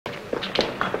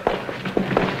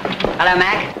Hello,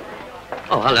 Mac.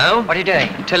 Oh, hello. What are you doing?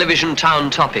 Television Town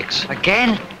Topics.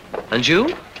 Again? And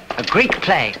you? A Greek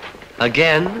play.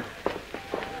 Again?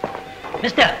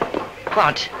 Mister.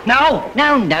 What? No,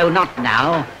 not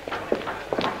now.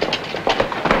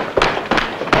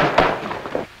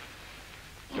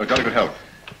 Your jolly good health.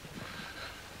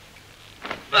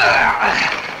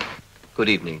 Good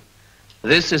evening.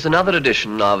 This is another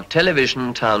edition of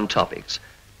Television Town Topics,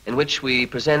 in which we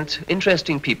present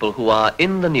interesting people who are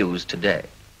in the news today.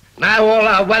 Now all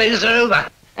our worries are over.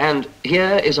 And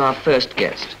here is our first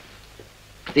guest,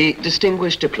 the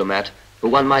distinguished diplomat who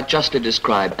one might justly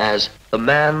describe as the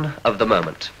man of the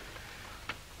moment.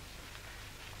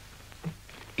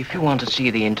 If you want to see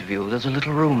the interview, there's a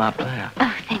little room up there.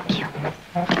 Oh, thank you.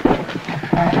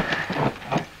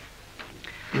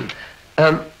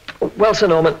 Well, Sir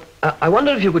Norman, I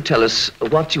wonder if you could tell us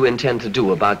what you intend to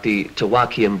do about the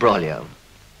Tawaki imbroglio.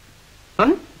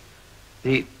 Huh?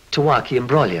 The Tawaki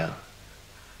imbroglio.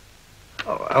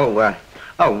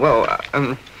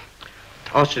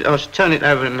 I should turn it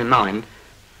over in my mind.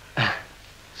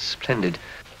 Splendid.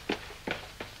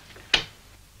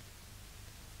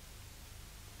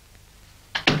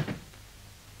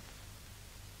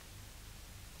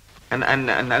 And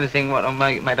another thing, what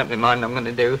I've made up my mind I'm going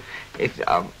to do is,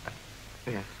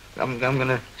 I'm going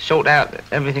to sort out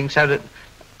everything so that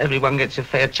everyone gets a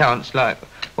fair chance, like,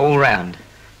 all round.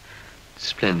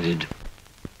 Splendid.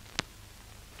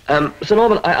 Sir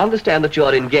Norman, I understand that you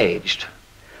are engaged.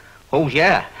 Oh,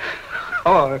 yeah.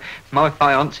 Oh, my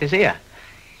fiance's here.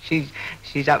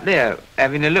 She's up there,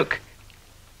 having a look.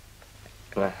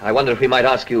 Well, I wonder if we might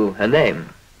ask you her name.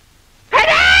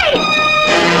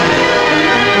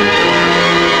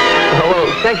 Oh, well,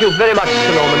 thank you very much,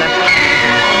 Sir Norman.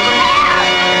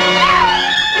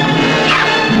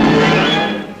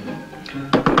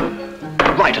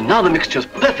 Right, and now the mixture's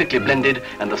perfectly blended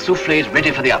and the souffle's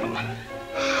ready for the oven.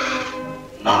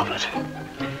 Marvellous.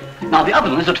 Now the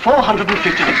oven is at 450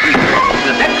 degrees.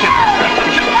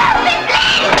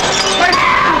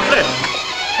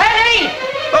 Henry!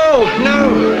 Oh, no!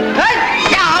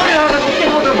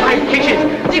 My kitchen!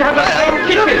 You have a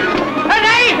kitchen!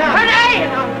 Henry!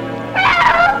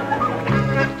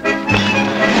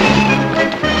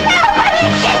 Nobody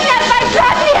kidnapped my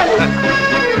Fabian!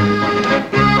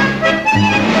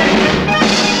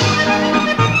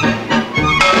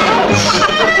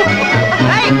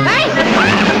 Hey!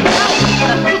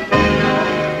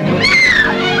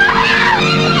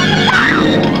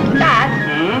 Dad?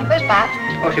 Where's Pat?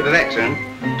 Oh, she was excellent.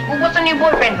 Well, what's the new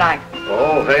boyfriend like?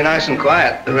 Oh, very nice and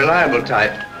quiet. The reliable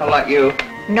type. Not like you.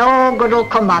 No good will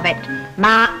come of it.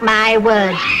 Mark my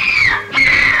words.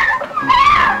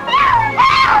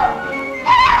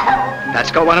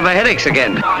 That's got one of her headaches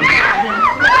again. I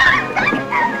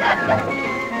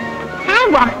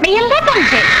want me 11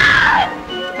 bits.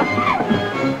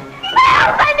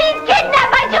 I've been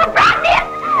kidnapped by two Fabians.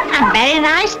 I'm very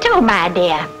nice too, my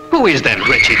dear. Who is that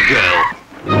wretched girl?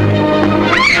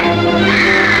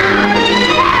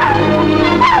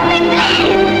 Help me,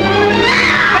 please.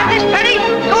 Got this, Penny?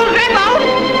 Gold rainbow?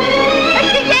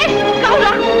 Yes, hold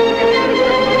on.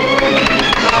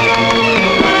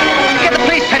 Get the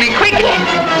police, Penny, quick!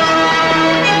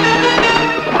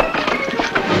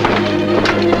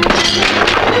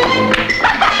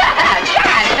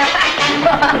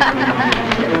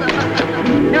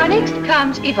 Now next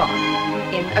comes Yvonne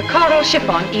in a coral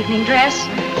chiffon evening dress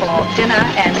for dinner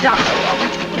and supper.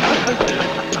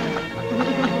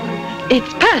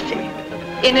 It's Percy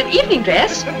in an evening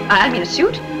dress. I'm in a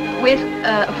suit with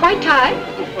a white tie,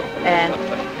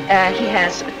 and he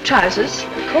has trousers,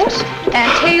 of course,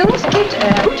 and tails kicked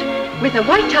out with a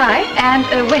white tie and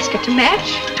a waistcoat to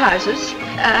match, trousers,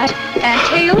 and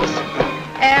tails,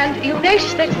 and you'll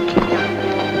notice that.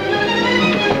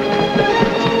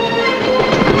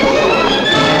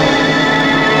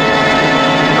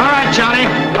 Johnny.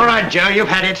 All right, Joe, you've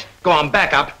had it. Go on,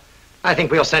 back up. I think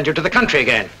we'll send you to the country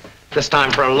again. This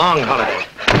time for a long holiday.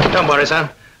 Don't worry, son.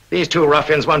 These two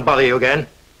ruffians won't bother you again.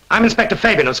 I'm Inspector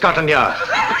Fabian of Scotland Yard.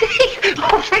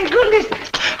 Oh, thank goodness.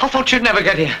 I thought you'd never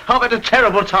get here. I've had a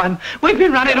terrible time. We've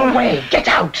been running away. Get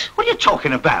out. What are you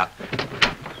talking about?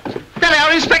 There they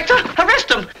are, Inspector. Arrest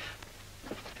them.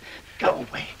 Go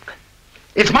away.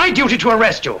 It's my duty to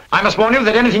arrest you. I must warn you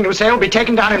that anything you say will be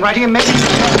taken down in writing and made...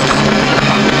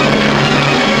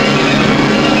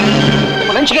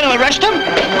 Well, aren't you going to arrest him?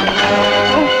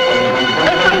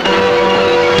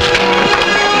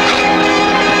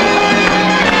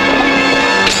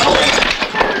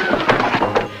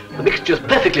 The mixture's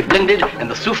perfectly blended and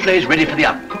the souffle's ready for the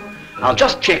oven. I'll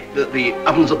just check that the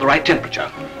oven's at the right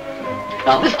temperature.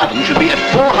 Now, this oven should be at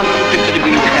 450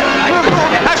 degrees Fahrenheit.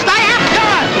 Now, stay out,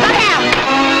 sir! Stay out!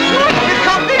 You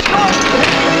got this one!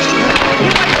 You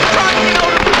ain't trying to get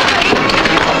hold of me!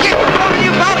 Get what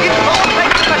you bargained for!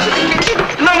 Take the rest of the kitchen!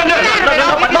 No,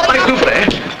 not my souffle.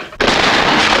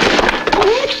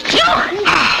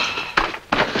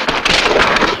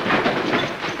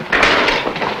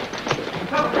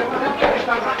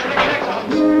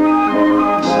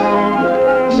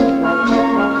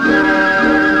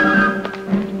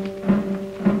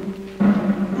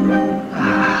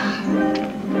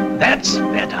 That's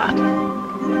better.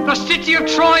 The city of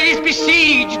Troy is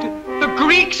besieged. The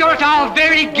Greeks are at our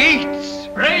very gates.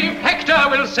 Brave Hector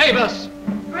will save us.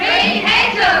 Brave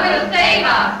Hector will save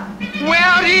us.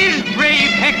 Where is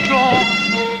brave Hector?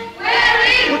 Where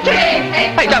is brave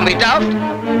Hector? Hey, don't be daft.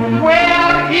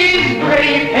 Where is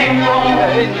brave Hector?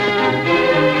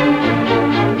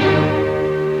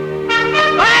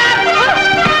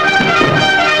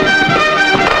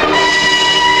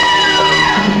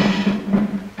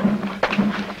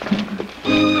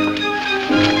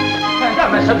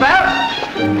 Don't mess about.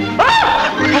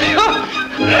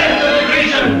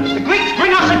 The Greeks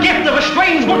bring us a gift of a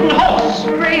strange wooden horse.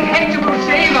 Brave Hector will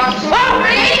save us.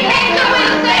 Brave Hector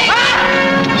will save us.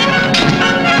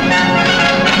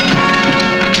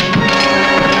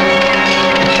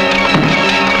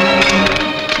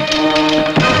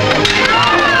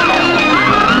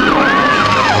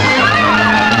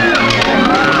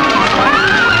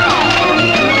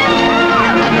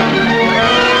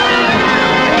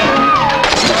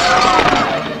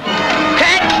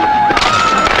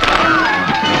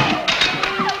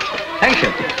 Thank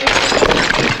you.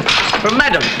 From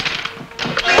Madam.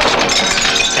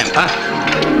 Temper.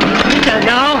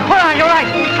 No. All right.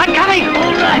 I'm coming.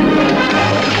 All right.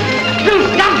 Do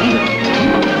something.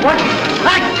 What?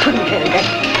 I couldn't hear that.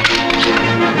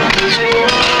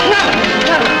 No.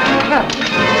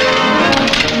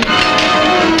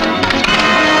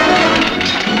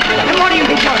 And what do you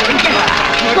think you're doing? Get out.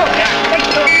 Go.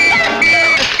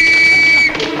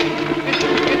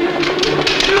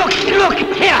 Look,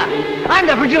 here. I'm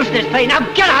the producer of this play. Now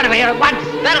get out of here at once.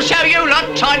 That'll show you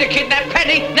lot trying to kidnap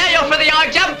Penny. Now you're for the high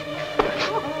jump.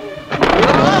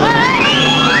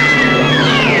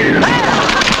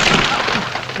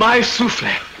 My souffle.